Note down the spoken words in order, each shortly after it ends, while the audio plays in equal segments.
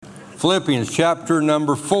Philippians chapter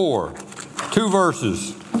number 4, 2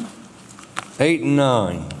 verses, 8 and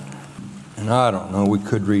 9. And I don't know, we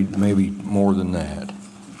could read maybe more than that.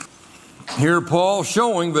 Here Paul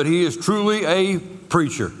showing that he is truly a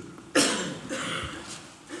preacher.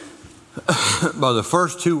 By the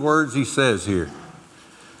first 2 words he says here.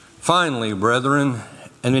 Finally, brethren,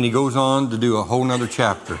 and then he goes on to do a whole nother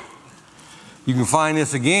chapter. You can find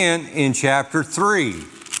this again in chapter 3,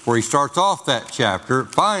 where he starts off that chapter,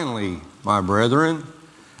 finally, my brethren,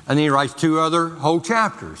 and then he writes 2 other whole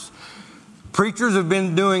chapters. Preachers have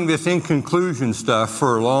been doing this in conclusion stuff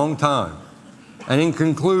for a long time. And in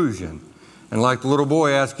conclusion, and like the little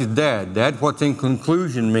boy asked his dad, Dad, what's in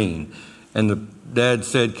conclusion mean? And the dad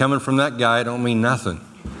said, coming from that guy, it don't mean nothing.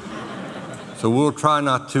 So we'll try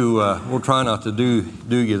not to do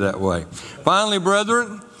you that way. Finally,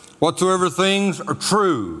 brethren, whatsoever things are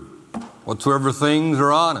true, whatsoever things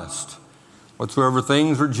are honest, whatsoever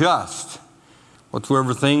things are just,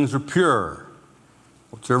 whatsoever things are pure,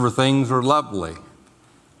 whatsoever things are lovely,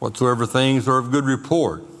 whatsoever things are of good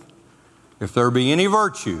report, if there be any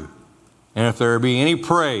virtue, and if there be any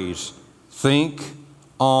praise, think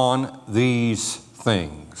on these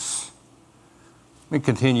things. Let me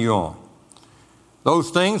continue on.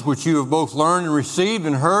 Those things which you have both learned and received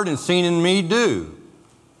and heard and seen in me do,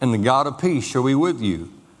 and the God of peace shall be with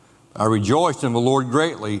you. I rejoice in the Lord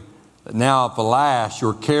greatly that now at the last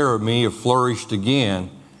your care of me have flourished again,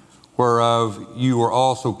 whereof you were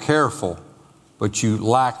also careful, but you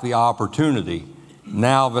lack the opportunity.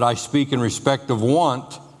 Now that I speak in respect of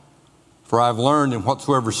want, for I have learned in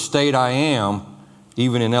whatsoever state I am,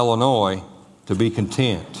 even in Illinois, to be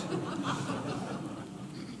content.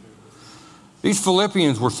 These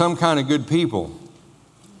Philippians were some kind of good people,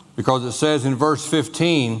 because it says in verse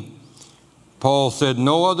 15, Paul said,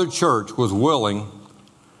 no other church was willing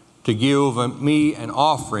to give me an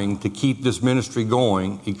offering to keep this ministry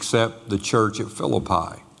going except the church at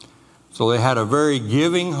Philippi. So they had a very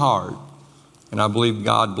giving heart, and I believe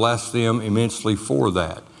God blessed them immensely for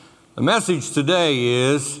that. The message today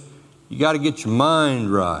is, you got to get your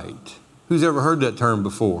mind right. Who's ever heard that term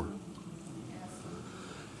before?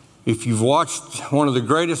 If you've watched one of the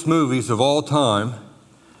greatest movies of all time,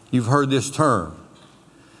 you've heard this term.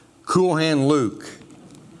 Cool Hand Luke.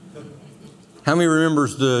 How many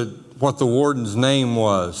remembers what the warden's name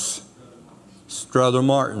was? Strother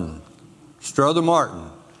Martin. Strother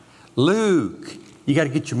Martin. Luke, you got to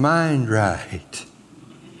get your mind right.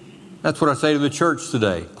 That's what I say to the church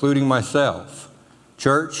today, including myself.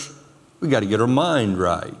 Church, we got to get our mind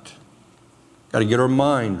right. Got to get our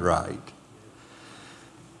mind right.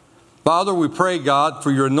 Father, we pray, God,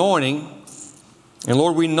 for your anointing. And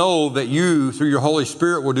Lord, we know that you, through your Holy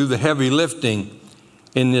Spirit, will do the heavy lifting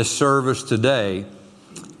in this service today.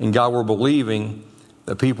 And God, we're believing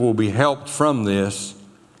that people will be helped from this.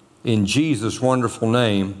 In Jesus' wonderful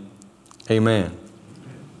name, amen.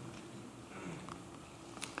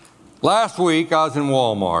 Last week, I was in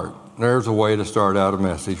Walmart. There's a way to start out a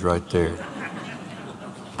message right there.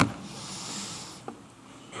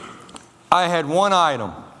 I had one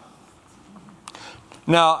item.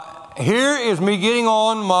 Now, here's me getting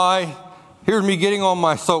on my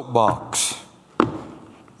soapbox.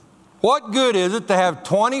 What good is it to have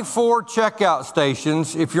 24 checkout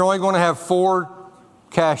stations if you're only going to have 4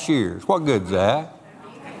 cashiers? What good's that?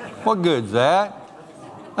 What good's that?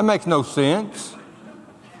 That makes no sense.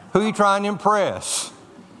 Who are you trying to impress?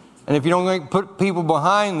 And if you don't put people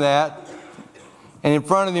behind that and in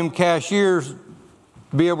front of them cashiers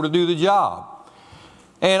to be able to do the job.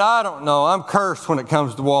 And I don't know, I'm cursed when it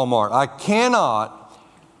comes to Walmart. I cannot,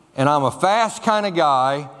 and I'm a fast kind of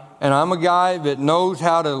guy, and I'm a guy that knows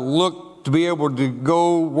how to look to be able to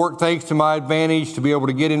go work things to my advantage, to be able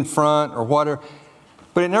to get in front or whatever.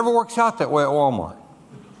 But it never works out that way at Walmart.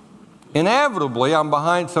 Inevitably, I'm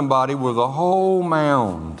behind somebody with a whole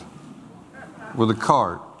mound with a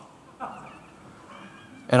cart.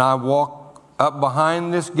 And I walk up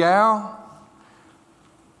behind this gal.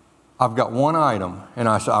 I've got one item. And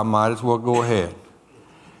I said, I might as well go ahead.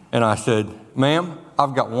 And I said, ma'am,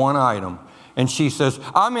 I've got one item. And she says,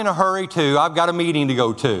 I'm in a hurry too. I've got a meeting to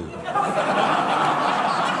go to.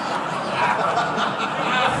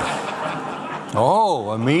 Oh,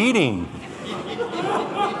 a meeting.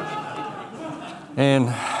 And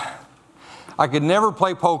I could never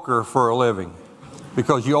play poker for a living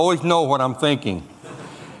because you always know what I'm thinking.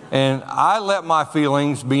 And I let my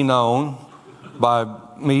feelings be known by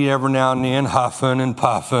me every now and then huffing and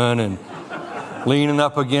puffing and leaning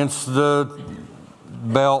up against the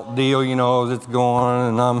belt deal, you know, that's going,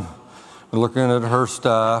 and I'm looking at her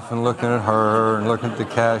stuff and looking at her and looking at the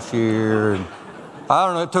cashier. And I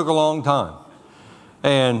don't know, it took a long time.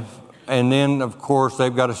 And then, of course,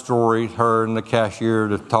 they've got a story, her and the cashier,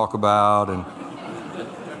 to talk about. And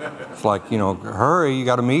it's like, hurry, you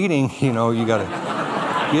got a meeting, you got to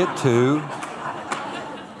get to.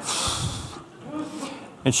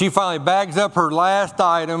 And she finally bags up her last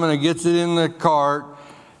item and gets it in the cart.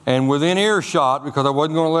 And within earshot, because I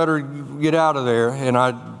wasn't going to let her get out of there, and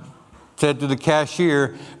I said to the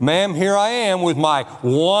cashier, "Ma'am, here I am with my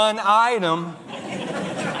one item."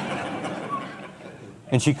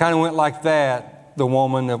 And she kind of went like that, the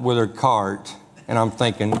woman with her cart. And I'm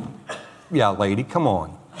thinking, yeah, lady, come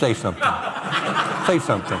on, say something. Say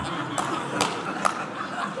something.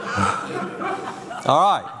 All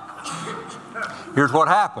right. Here's what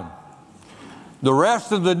happened. The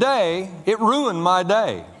rest of the day, it ruined my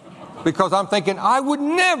day. Because I'm thinking, I would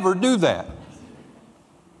never do that.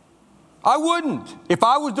 I wouldn't. If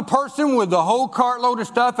I was the person with the whole cartload of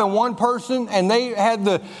stuff and one person, and they had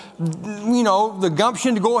the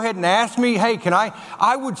gumption to go ahead and ask me, hey, can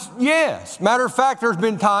I would, yes. Matter of fact, there's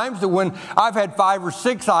been times that when I've had 5 or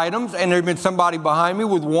 6 items and there's been somebody behind me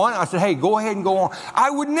with one, I said, hey, go ahead and go on. I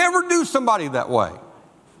would never do somebody that way.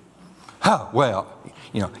 Well,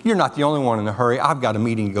 you're not the only one in a hurry. I've got a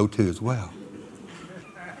meeting to go to as well.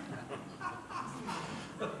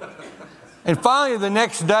 And finally, the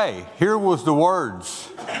next day, here was the words.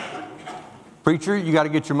 Preacher, you got to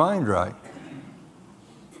get your mind right.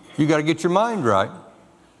 You got to get your mind right.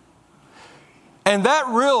 And that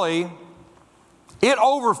really, it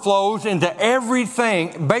overflows into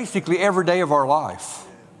everything, basically every day of our life.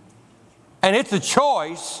 And it's a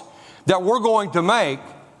choice that we're going to make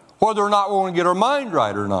whether or not we're going to get our mind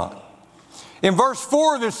right or not. In verse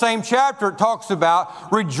 4 of this same chapter, it talks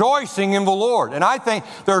about rejoicing in the Lord. And I think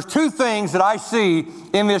there's 2 things that I see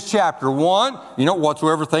in this chapter. One,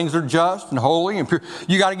 whatsoever things are just and holy and pure,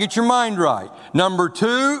 you got to get your mind right. Number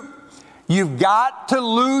 2, you've got to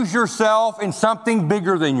lose yourself in something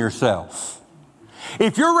bigger than yourself.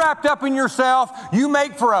 If you're wrapped up in yourself, you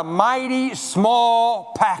make for a mighty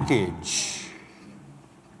small package.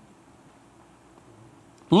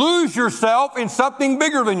 Lose yourself in something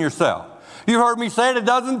bigger than yourself. You've heard me say it a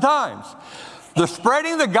dozen times. The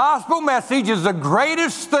spreading the gospel message is the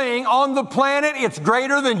greatest thing on the planet. It's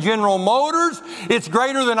greater than General Motors. It's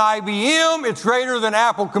greater than IBM. It's greater than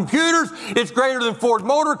Apple Computers. It's greater than Ford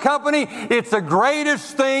Motor Company. It's the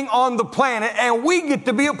greatest thing on the planet, and we get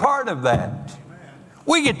to be a part of that.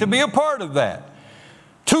 We get to be a part of that.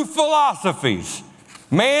 2 philosophies.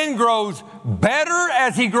 Man grows better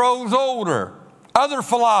as he grows older. Other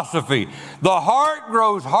philosophy, the heart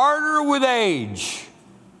grows harder with age.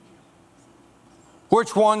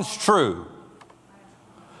 Which one's true?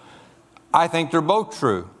 I think they're both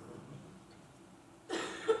true.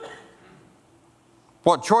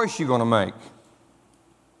 What choice are you going to make?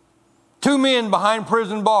 2 men behind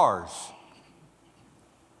prison bars.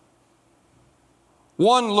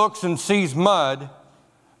 One looks and sees mud,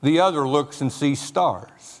 the other looks and sees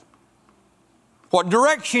stars. What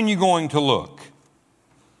direction are you going to look?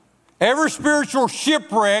 Every spiritual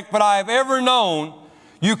shipwreck that I have ever known,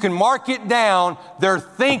 you can mark it down, their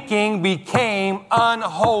thinking became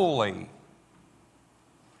unholy.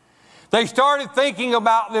 They started thinking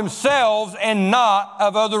about themselves and not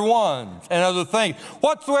of other ones and other things.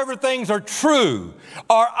 Whatsoever things are true,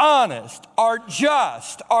 are honest, are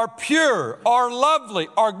just, are pure, are lovely,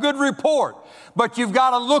 are good report. But you've got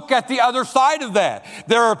to look at the other side of that.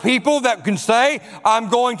 There are people that can say, I'm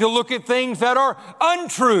going to look at things that are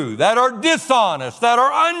untrue, that are dishonest, that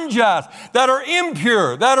are unjust, that are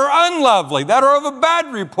impure, that are unlovely, that are of a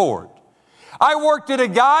bad report. I worked at a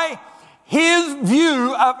guy. His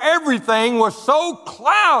view of everything was so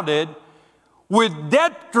clouded with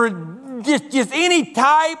just any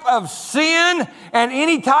type of sin and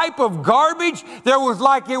any type of garbage. There was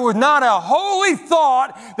like it was not a holy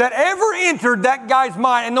thought that ever entered that guy's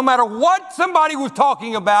mind. And no matter what somebody was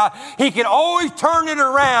talking about, he could always turn it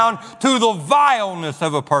around to the vileness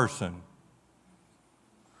of a person.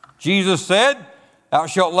 Jesus said, thou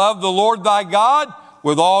shalt love the Lord thy God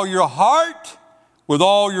with all your heart, with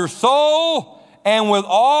all your soul, and with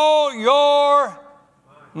all your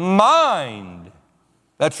mind.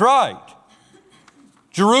 That's right.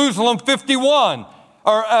 Jeremiah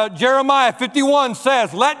 51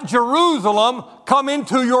 says, let Jerusalem come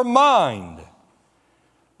into your mind.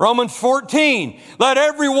 Romans 14, let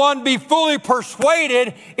everyone be fully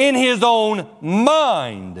persuaded in his own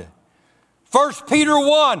mind. 1 Peter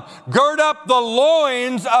 1, gird up the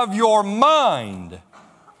loins of your mind.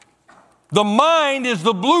 The mind is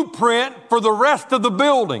the blueprint for the rest of the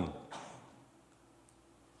building.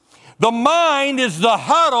 The mind is the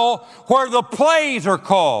huddle where the plays are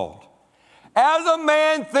called. As a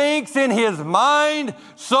man thinks in his mind,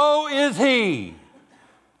 so is he.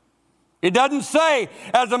 It doesn't say,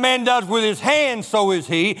 as a man does with his hands, so is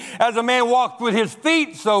he. As a man walks with his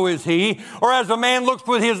feet, so is he. Or as a man looks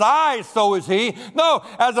with his eyes, so is he. No,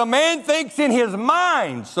 as a man thinks in his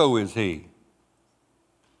mind, so is he.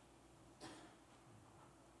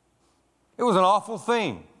 It was an awful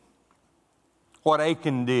thing what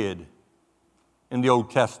Achan did in the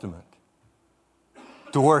Old Testament,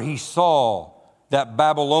 to where he saw that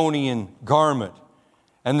Babylonian garment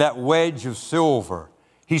and that wedge of silver.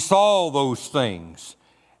 He saw those things,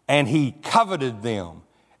 and he coveted them,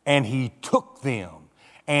 and he took them,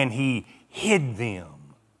 and he hid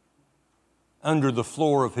them under the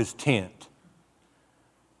floor of his tent.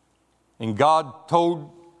 And God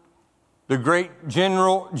told the great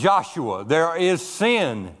general Joshua, there is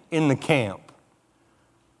sin in the camp.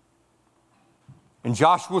 And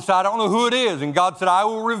Joshua said, I don't know who it is. And God said, I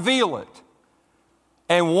will reveal it.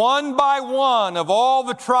 And one by one of all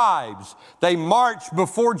the tribes, they marched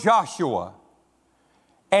before Joshua.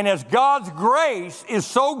 And as God's grace is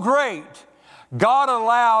so great, God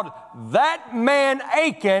allowed that man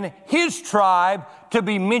Achan, his tribe, to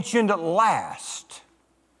be mentioned last.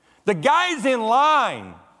 The guy's in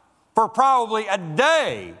line for probably a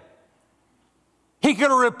day. He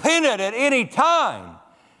could have repented at any time.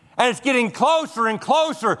 And it's getting closer and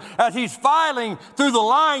closer as he's filing through the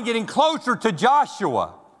line, getting closer to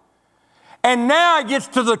Joshua. And now it gets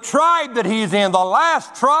to the tribe that he's in, the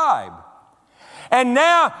last tribe. And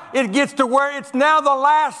now it gets to where it's now the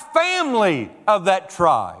last family of that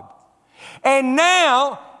tribe. And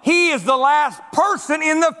now he is the last person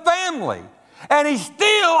in the family. And he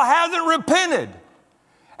still hasn't repented.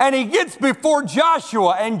 And he gets before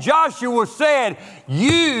Joshua, and Joshua said,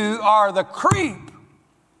 you are the creep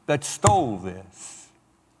that stole this.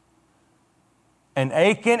 And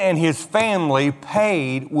Achan and his family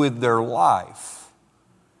paid with their life.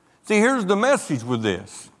 See, here's the message with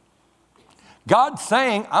this. God's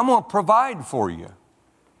saying, I'm going to provide for you.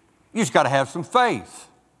 You just got to have some faith.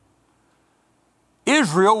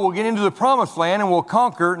 Israel will get into the promised land and will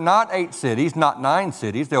conquer not 8 cities, not 9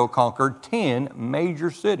 cities. They'll conquer 10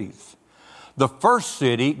 major cities. The first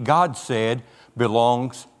city, God said,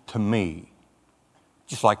 belongs to me.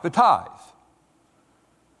 Just like the tithe.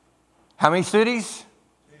 How many cities?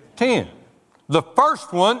 10. The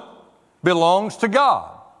first one belongs to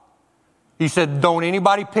God. He said, don't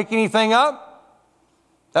anybody pick anything up.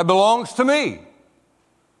 That belongs to me.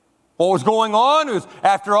 What was going on is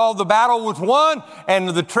after all the battle was won and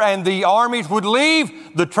the armies would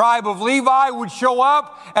leave, the tribe of Levi would show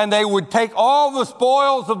up and they would take all the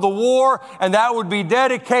spoils of the war, and that would be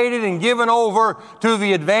dedicated and given over to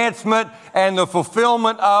the advancement and the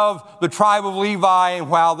fulfillment of the tribe of Levi, and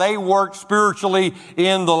while they worked spiritually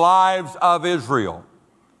in the lives of Israel.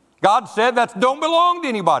 God said that don't belong to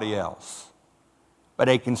anybody else. But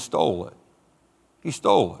Achan stole it. He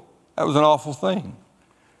stole it. That was an awful thing.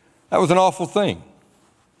 That was an awful thing.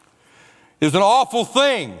 It was an awful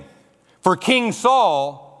thing for King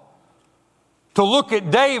Saul to look at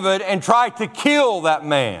David and try to kill that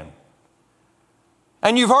man.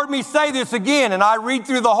 And you've heard me say this again, and I read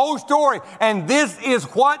through the whole story, and this is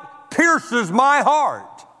what pierces my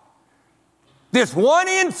heart. This one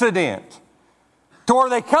incident to where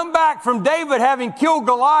they come back from David having killed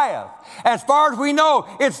Goliath. As far as we know,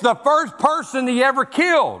 it's the first person he ever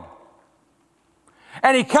killed.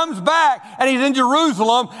 And he comes back and he's in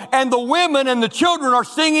Jerusalem, and the women and the children are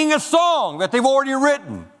singing a song that they've already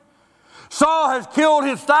written. Saul has killed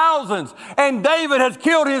his thousands, and David has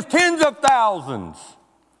killed his tens of thousands.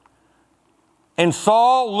 And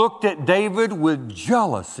Saul looked at David with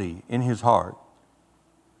jealousy in his heart.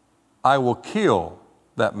 I will kill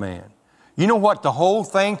that man. You know what? The whole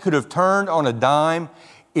thing could have turned on a dime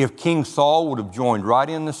if King Saul would have joined right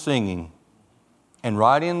in the singing and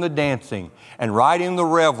right in the dancing and right in the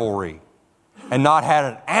revelry and not had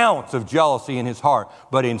an ounce of jealousy in his heart.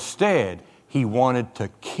 But instead, he wanted to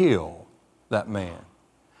kill that man.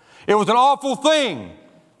 It was an awful thing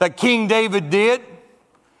that King David did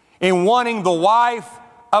in wanting the wife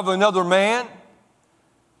of another man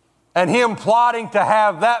and him plotting to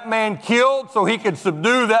have that man killed so he could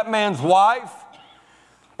subdue that man's wife.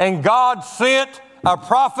 And God sent a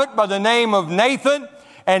prophet by the name of Nathan,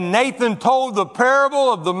 and Nathan told the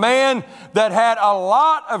parable of the man that had a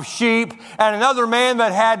lot of sheep and another man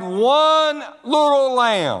that had one little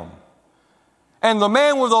lamb. And the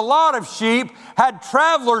man with a lot of sheep had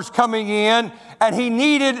travelers coming in, and he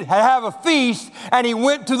needed to have a feast, and he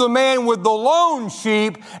went to the man with the lone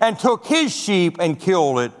sheep and took his sheep and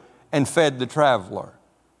killed it and fed the traveler.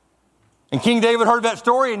 And King David heard that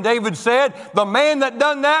story, and David said, the man that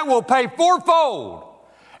done that will pay fourfold.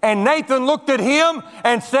 And Nathan looked at him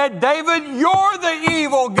and said, David, you're the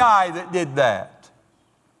evil guy that did that.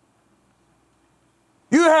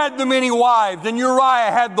 You had the many wives, and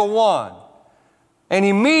Uriah had the one. And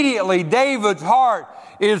immediately David's heart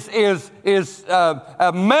is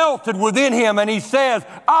melted within him, and he says,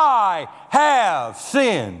 I have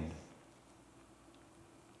sinned.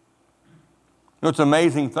 You know, it's an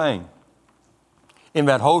amazing thing. In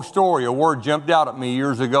that whole story, a word jumped out at me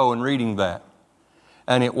years ago in reading that,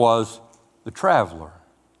 and it was the traveler.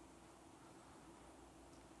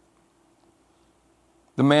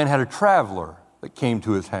 The man had a traveler that came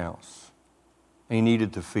to his house, and he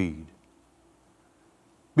needed to feed.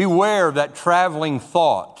 Beware of that traveling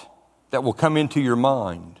thought that will come into your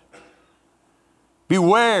mind.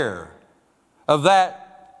 Beware of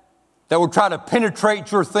that will try to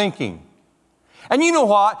penetrate your thinking. And you know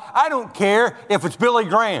what? I don't care if it's Billy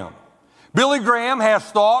Graham. Billy Graham has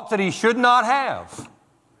thoughts that he should not have.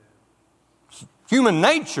 It's human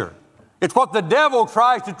nature. It's what the devil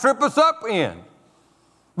tries to trip us up in.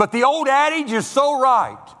 But the old adage is so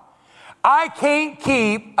right. I can't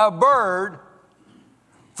keep a bird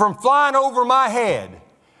from flying over my head,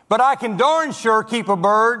 but I can darn sure keep a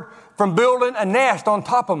bird from building a nest on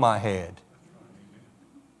top of my head.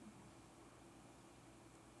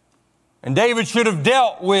 And David should have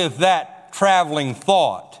dealt with that traveling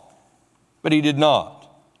thought, but he did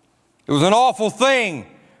not. It was an awful thing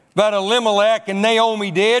that Elimelech and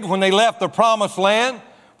Naomi did when they left the promised land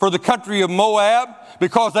for the country of Moab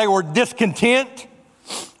because they were discontent.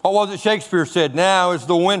 What was it Shakespeare said? Now is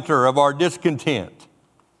the winter of our discontent.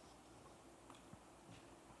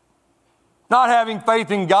 Not having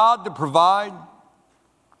faith in God to provide.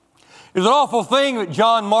 It was an awful thing that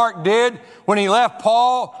John Mark did when he left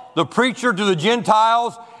Paul, the preacher, to the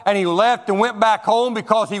Gentiles, and he left and went back home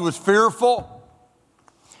because he was fearful.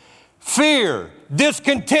 Fear,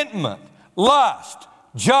 discontentment, lust,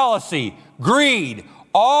 jealousy, greed,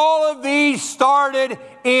 all of these started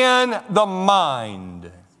in the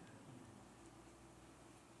mind.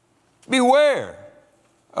 Beware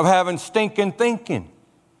of having stinking thinking.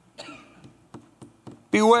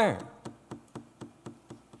 Beware.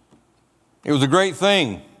 It was a great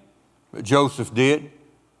thing that Joseph did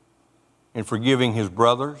in forgiving his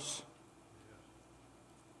brothers.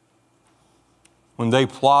 When they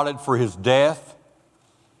plotted for his death,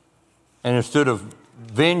 and instead of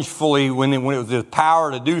vengefully, when it was his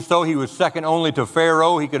power to do so, he was second only to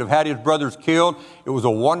Pharaoh. He could have had his brothers killed. It was a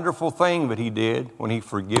wonderful thing that he did when he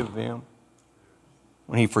forgave them.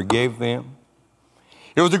 When he forgave them.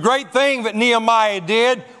 It was a great thing that Nehemiah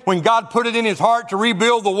did when God put it in his heart to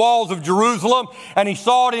rebuild the walls of Jerusalem, and he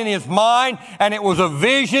saw it in his mind, and it was a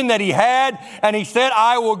vision that he had, and he said,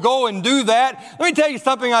 I will go and do that. Let me tell you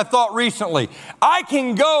something I thought recently. I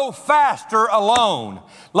can go faster alone.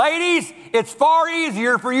 Ladies, it's far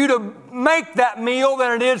easier for you to make that meal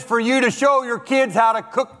than it is for you to show your kids how to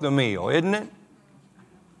cook the meal, isn't it?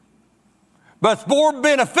 But it's more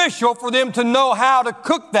beneficial for them to know how to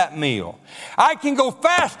cook that meal. I can go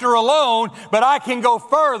faster alone, but I can go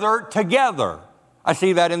further together. I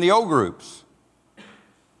see that in the O groups.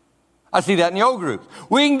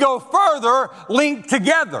 We can go further linked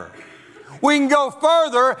together. We can go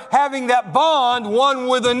further having that bond one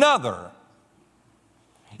with another.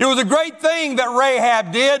 It was a great thing that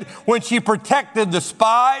Rahab did when she protected the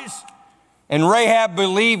spies, and Rahab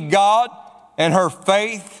believed God, and her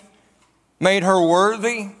faith made her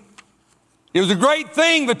worthy. It was a great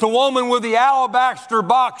thing that the woman with the alabaster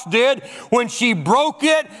box did when she broke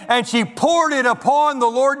it and she poured it upon the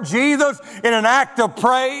Lord Jesus in an act of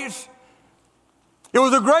praise. It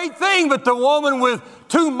was a great thing that the woman with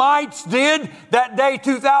 2 mites did that day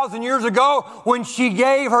 2,000 years ago when she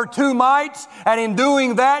gave her 2 mites, and in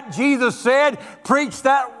doing that, Jesus said, preach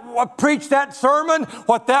that sermon,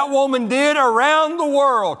 what that woman did around the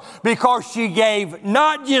world, because she gave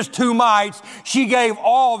not just 2 mites, she gave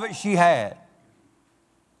all that she had.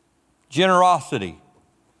 Generosity,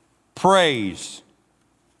 praise,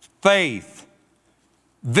 faith,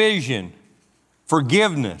 vision,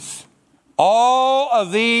 forgiveness. All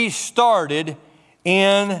of these started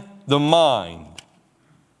in the mind.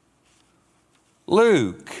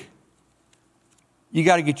 Luke, you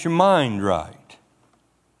got to get your mind right.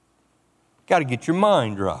 Got to get your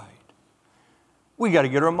mind right. We got to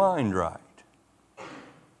get our mind right.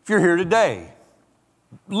 If you're here today,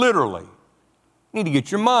 literally, you need to get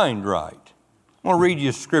your mind right. I want to read you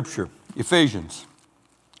a scripture, Ephesians.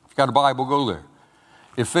 If you've got a Bible, go there.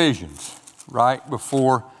 Ephesians, right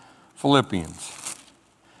before Philippians.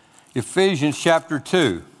 Ephesians chapter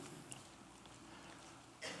 2,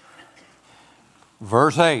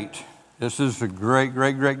 verse 8. This is a great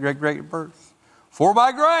verse. For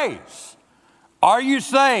by grace are you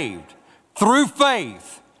saved through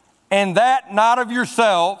faith, and that not of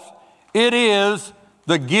yourselves, it is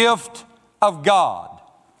the gift of God.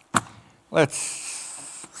 Let's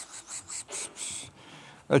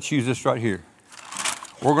use this right here.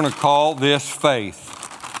 We're going to call this faith.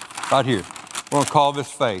 Right here. We're going to call this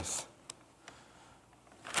faith.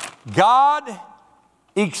 God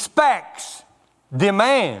expects,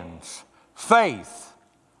 demands faith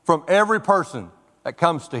from every person that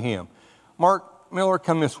comes to Him. Mark Miller,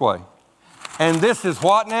 come this way. And this is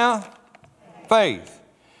what now? Faith.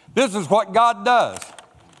 This is what God does.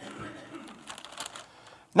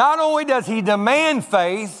 Not only does He demand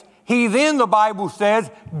faith, He then, the Bible says,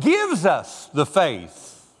 gives us the faith.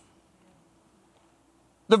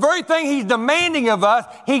 The very thing He's demanding of us,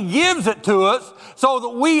 He gives it to us so that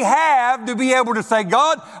we have to be able to say,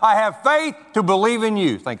 God, I have faith to believe in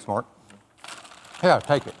you. Thanks, Mark. Yeah,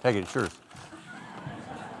 take it. Take it. It's yours.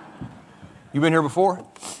 You been here before?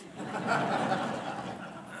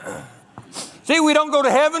 See, we don't go to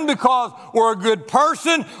heaven because we're a good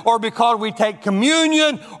person or because we take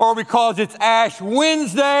communion or because it's Ash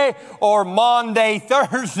Wednesday or Maundy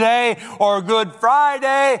Thursday or Good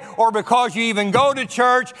Friday or because you even go to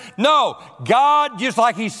church. No, God, just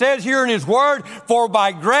like He says here in His Word, for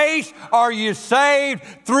by grace are you saved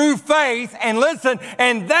through faith. And listen,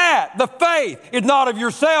 and that, the faith, is not of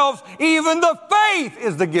yourselves. Even the faith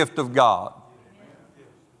is the gift of God.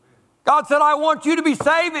 God said, I want you to be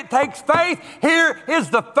saved. It takes faith. Here is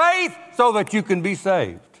the faith so that you can be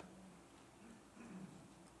saved.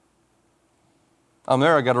 I'm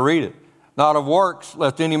there, I got to read it. Not of works,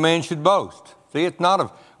 lest any man should boast. See, it's not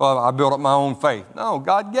of, well, I built up my own faith. No,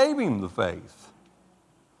 God gave him the faith.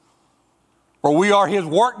 For we are His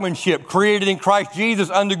workmanship, created in Christ Jesus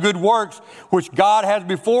unto good works, which God has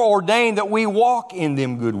before ordained that we walk in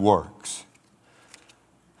them good works.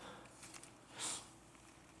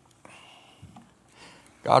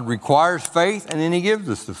 God requires faith, and then He gives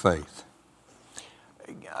us the faith.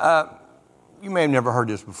 You may have never heard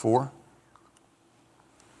this before.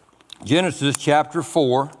 Genesis chapter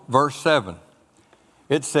 4, verse 7.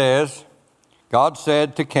 It says, God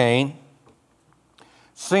said to Cain,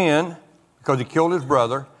 sin, because he killed his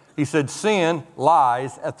brother, He said, sin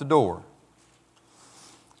lies at the door.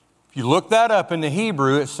 If you look that up in the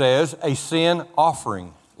Hebrew, it says, a sin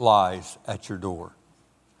offering lies at your door.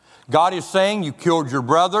 God is saying you killed your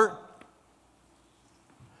brother.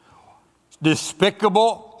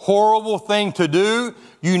 Despicable, horrible thing to do.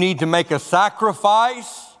 You need to make a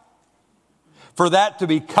sacrifice for that to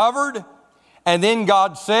be covered. And then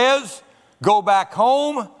God says, go back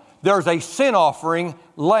home. There's a sin offering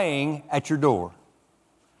laying at your door.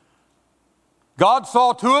 God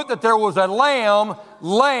saw to it that there was a lamb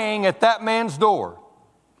laying at that man's door.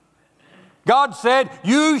 God said,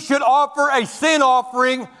 you should offer a sin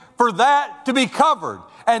offering for that to be covered.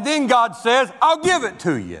 And then God says, I'll give it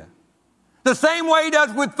to you. The same way He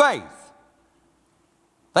does with faith.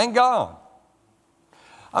 Thank God.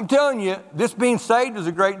 I'm telling you, this being saved is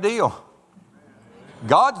a great deal.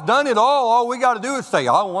 God's done it all. All we got to do is say,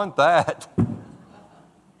 I want that.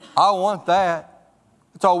 I want that.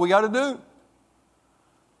 That's all we got to do.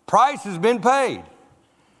 Price has been paid.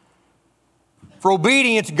 For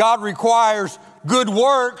obedience, God requires good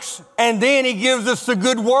works, and then He gives us the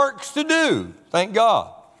good works to do. Thank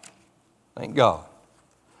God. Thank God.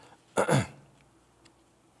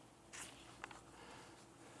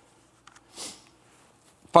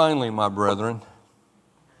 Finally, my brethren,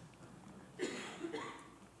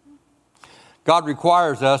 God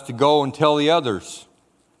requires us to go and tell the others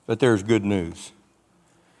that there's good news.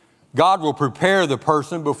 God will prepare the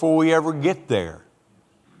person before we ever get there.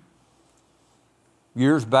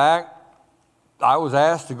 Years back, I was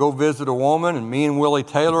asked to go visit a woman, and me and Willie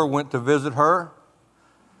Taylor went to visit her.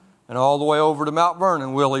 And all the way over to Mount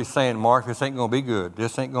Vernon, Willie's saying, Mark, this ain't going to be good.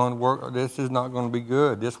 This ain't going to work. This is not going to be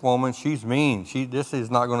good. This woman, she's mean. This is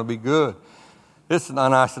not going to be good. And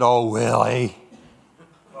I said, oh, Willie,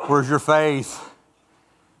 where's your faith?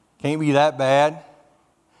 Can't be that bad.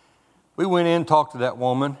 We went in and talked to that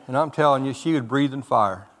woman, and I'm telling you, she was breathing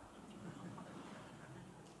fire.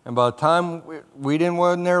 And by the time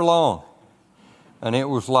wasn't there long. And it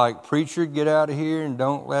was like, preacher, get out of here and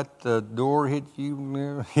don't let the door hit you.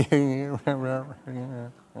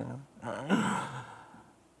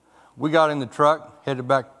 We got in the truck, headed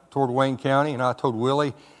back toward Wayne County, and I told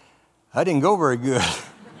Willie, I didn't go very good.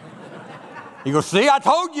 He goes, see, I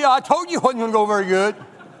told you it wasn't going to go very good.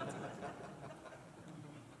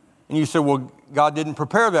 And you say, well, God didn't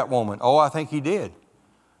prepare that woman. Oh, I think he did.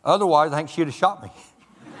 Otherwise, I think she'd have shot me.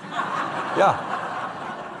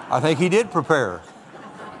 Yeah. I think he did prepare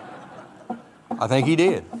her. I think he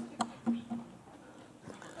did.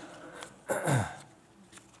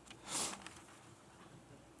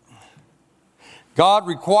 God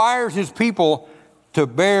requires his people to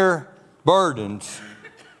bear burdens.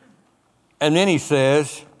 And then he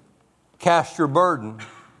says, cast your burden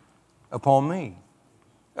upon me.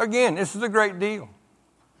 Again, this is a great deal.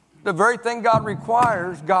 The very thing God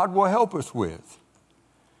requires, God will help us with.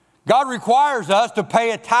 God requires us to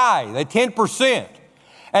pay a tithe, a 10%,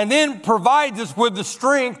 and then provides us with the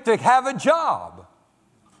strength to have a job.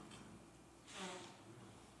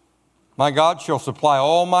 My God shall supply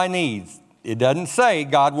all my needs. It doesn't say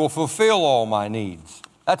God will fulfill all my needs.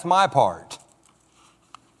 That's my part.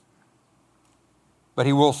 But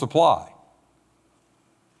he will supply.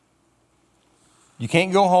 You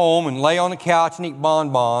can't go home and lay on the couch and eat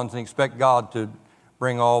bonbons and expect God to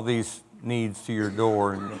bring all these needs to your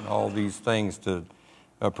door and all these things to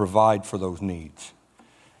provide for those needs.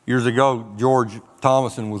 Years ago, George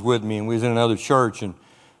Thomason was with me, and we was in another church, and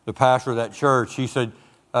the pastor of that church, he said,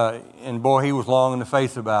 and boy, he was long in the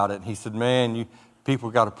face about it. He said, man,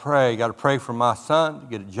 people got to pray for my son to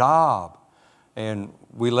get a job. And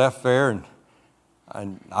we left there,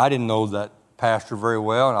 and I didn't know that pastor very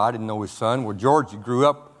well, and I didn't know his son. Well, George grew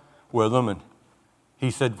up with him, and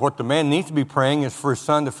he said, what the man needs to be praying is for his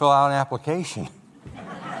son to fill out an application.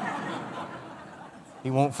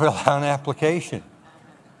 He won't fill out an application.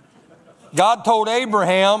 God told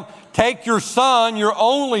Abraham, take your son, your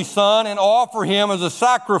only son, and offer him as a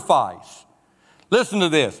sacrifice. Listen to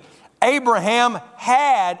this. Abraham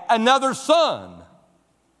had another son.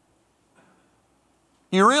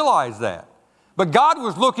 You realize that? But God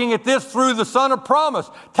was looking at this through the son of promise.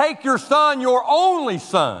 Take your son, your only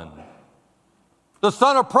son, the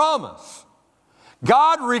son of promise.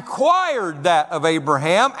 God required that of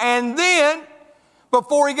Abraham, and then,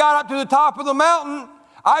 before he got up to the top of the mountain,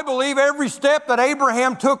 I believe every step that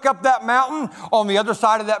Abraham took up that mountain, on the other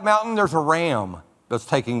side of that mountain, there's a ram that's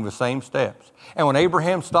taking the same steps. And when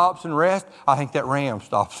Abraham stops and rests, I think that ram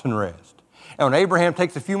stops and rests. And when Abraham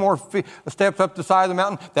takes a few more steps up the side of the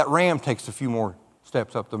mountain, that ram takes a few more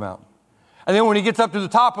steps up the mountain. And then when he gets up to the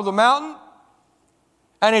top of the mountain,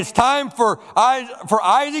 and it's time for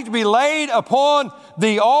Isaac to be laid upon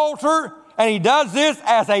the altar, and he does this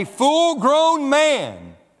as a full-grown man.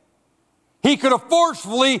 He could have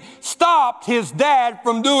forcefully stopped his dad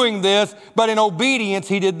from doing this, but in obedience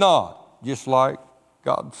he did not, just like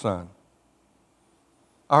God's son.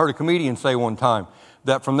 I heard a comedian say one time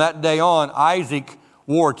that from that day on, Isaac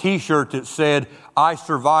wore a T-shirt that said, I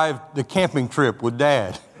survived the camping trip with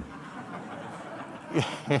Dad.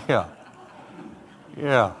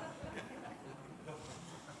 Yeah.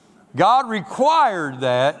 God required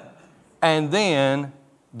that and then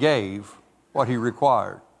gave what he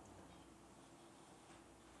required.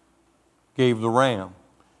 Gave the ram.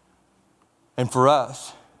 And for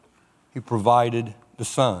us, he provided the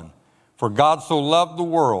son. For God so loved the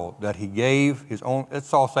world that he gave his own,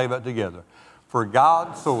 let's all say that together. For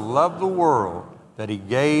God so loved the world that he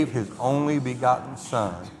gave his only begotten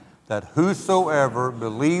son, that whosoever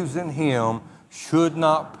believes in him should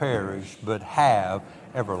not perish, but have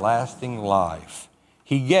everlasting life.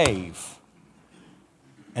 He gave,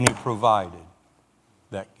 and he provided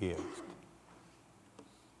that gift.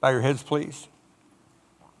 Bow your heads, please.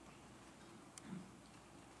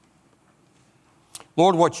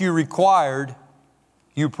 Lord, what you required,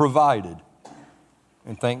 you provided.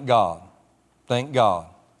 And thank God. Thank God.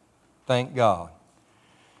 Thank God.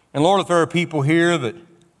 And Lord, if there are people here that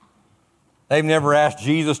they've never asked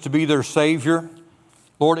Jesus to be their Savior,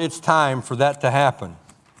 Lord, it's time for that to happen.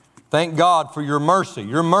 Thank God for your mercy.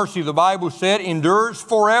 Your mercy, the Bible said, endures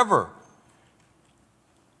forever.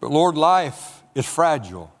 But Lord, life is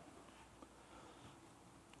fragile.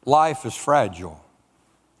 Life is fragile.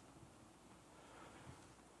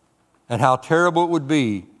 And how terrible it would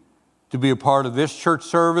be to be a part of this church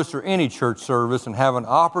service or any church service and have an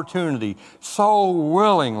opportunity so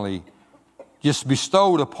willingly just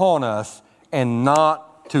bestowed upon us and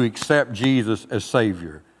not to accept Jesus as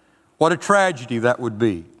Savior. What a tragedy that would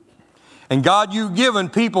be. And God, you've given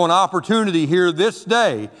people an opportunity here this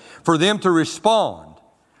day for them to respond.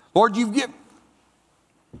 Lord,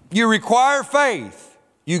 you require faith.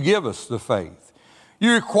 You give us the faith.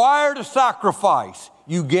 You required a sacrifice.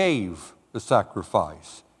 You gave the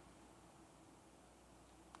sacrifice.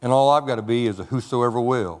 And all I've got to be is a whosoever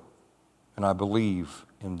will. And I believe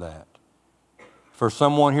in that. For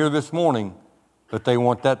someone here this morning but they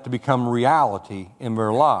want that to become reality in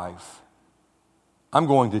their life, I'm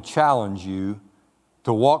going to challenge you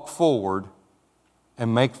to walk forward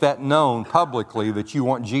and make that known publicly that you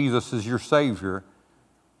want Jesus as your Savior,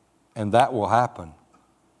 and that will happen.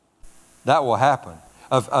 That will happen.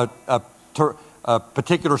 A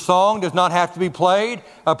particular song does not have to be played.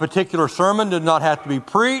 A particular sermon does not have to be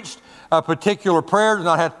preached. A particular prayer does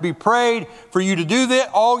not have to be prayed. For you to do that,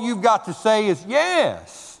 all you've got to say is,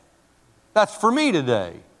 yes, that's for me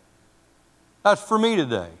today. That's for me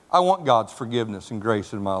today. I want God's forgiveness and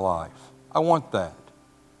grace in my life. I want that.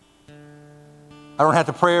 I don't have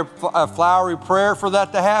to pray a flowery prayer for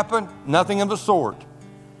that to happen. Nothing of the sort.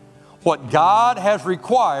 What God has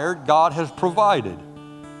required, God has provided.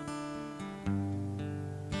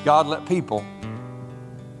 God, let people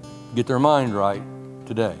get their mind right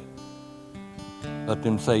today. Let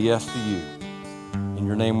them say yes to you. In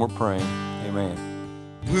your name we're praying. Amen.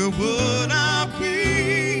 Where would I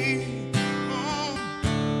be? Oh,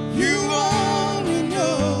 you only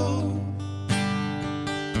know.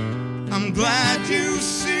 I'm glad you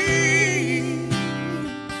see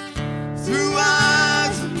through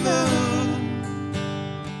eyes of love.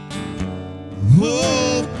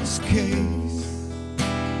 Hopeless case,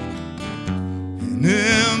 an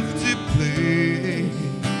empty place.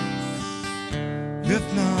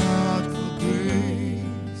 If not for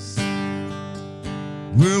grace,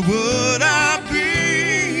 where would I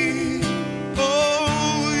be?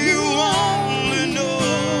 Oh, you only know.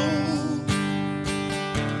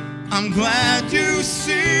 I'm glad you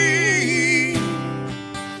see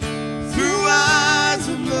through eyes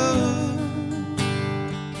of love.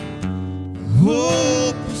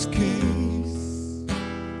 Hopeless case,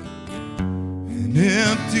 an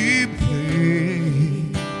empty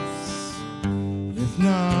place. If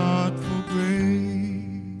not for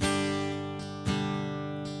grace,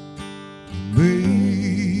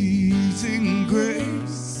 amazing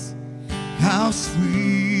grace, how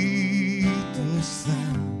sweet the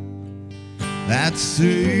sound that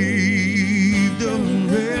saved a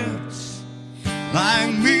wretch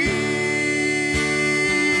like me.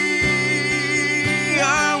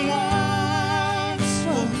 I once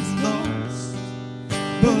was lost,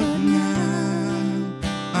 but now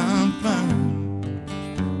I'm found.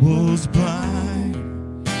 Was blind,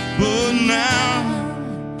 but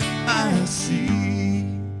now I see.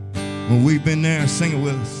 When we've been there, sing it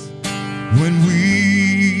with us. When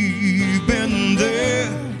we've been there,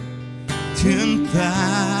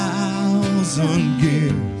 10,000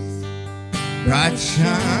 gifts, bright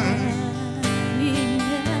shine.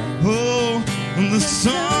 Oh, and the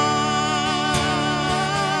sun,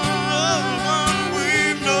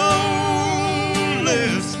 we've known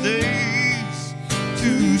less days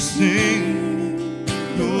to sing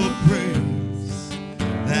your praise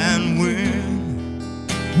than when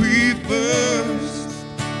we first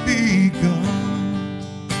begun.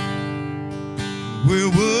 Where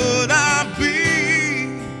would I be?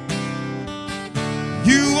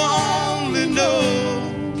 You only know.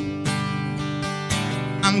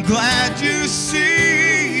 I'm glad you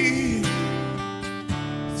see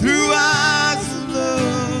through eyes of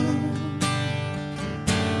love.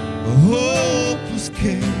 A hopeless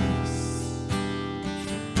case,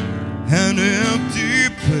 an empty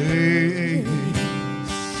place.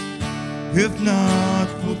 If not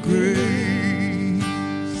for grace,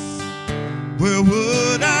 where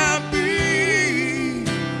would I be?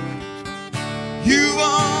 You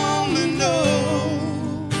only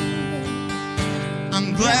know.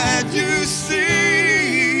 I'm glad you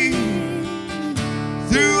see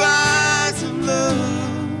through eyes of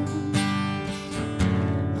love.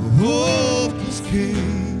 A hopeless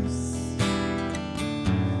case,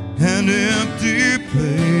 an empty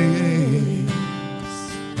place.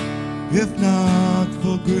 If not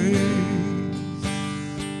for grace,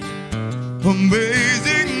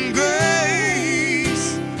 amazing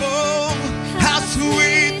grace, oh, how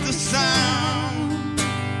sweet the sound.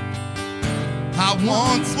 I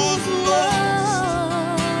once was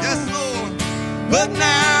lost, yes Lord, but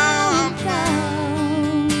now I'm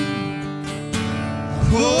found.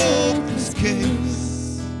 Hopeless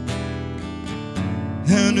case,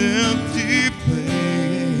 an empty place.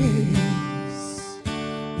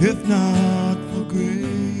 If not for grace,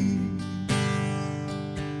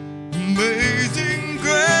 amazing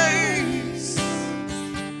grace,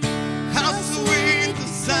 how sweet the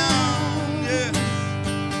sound, yes.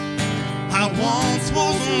 I once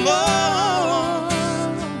was lost,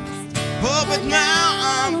 oh, but now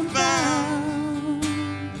I'm found.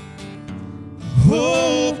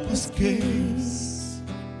 Hopeless case,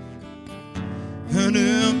 an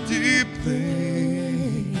empty place.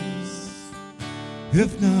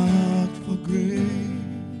 if not for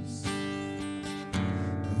grace. A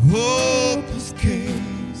hopeless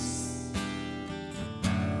case,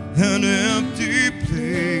 an empty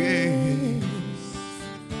place,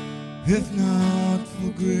 if not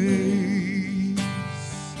for grace.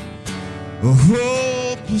 A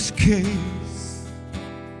hopeless case,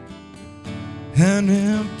 an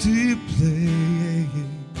empty place,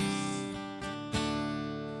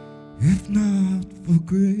 if not for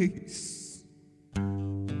grace.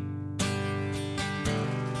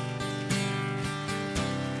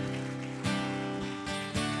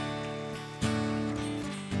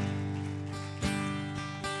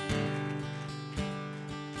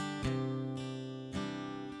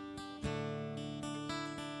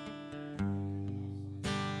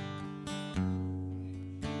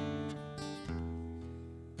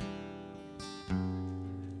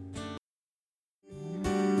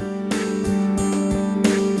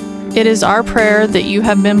 It is our prayer that you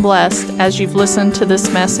have been blessed as you've listened to this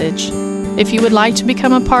message. If you would like to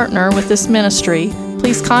become a partner with this ministry,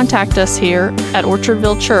 please contact us here at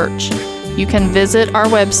Orchardville Church. You can visit our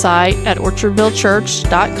website at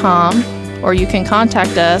orchardvillechurch.com, or you can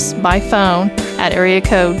contact us by phone at area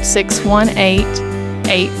code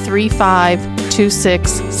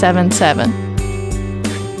 618-835-2677.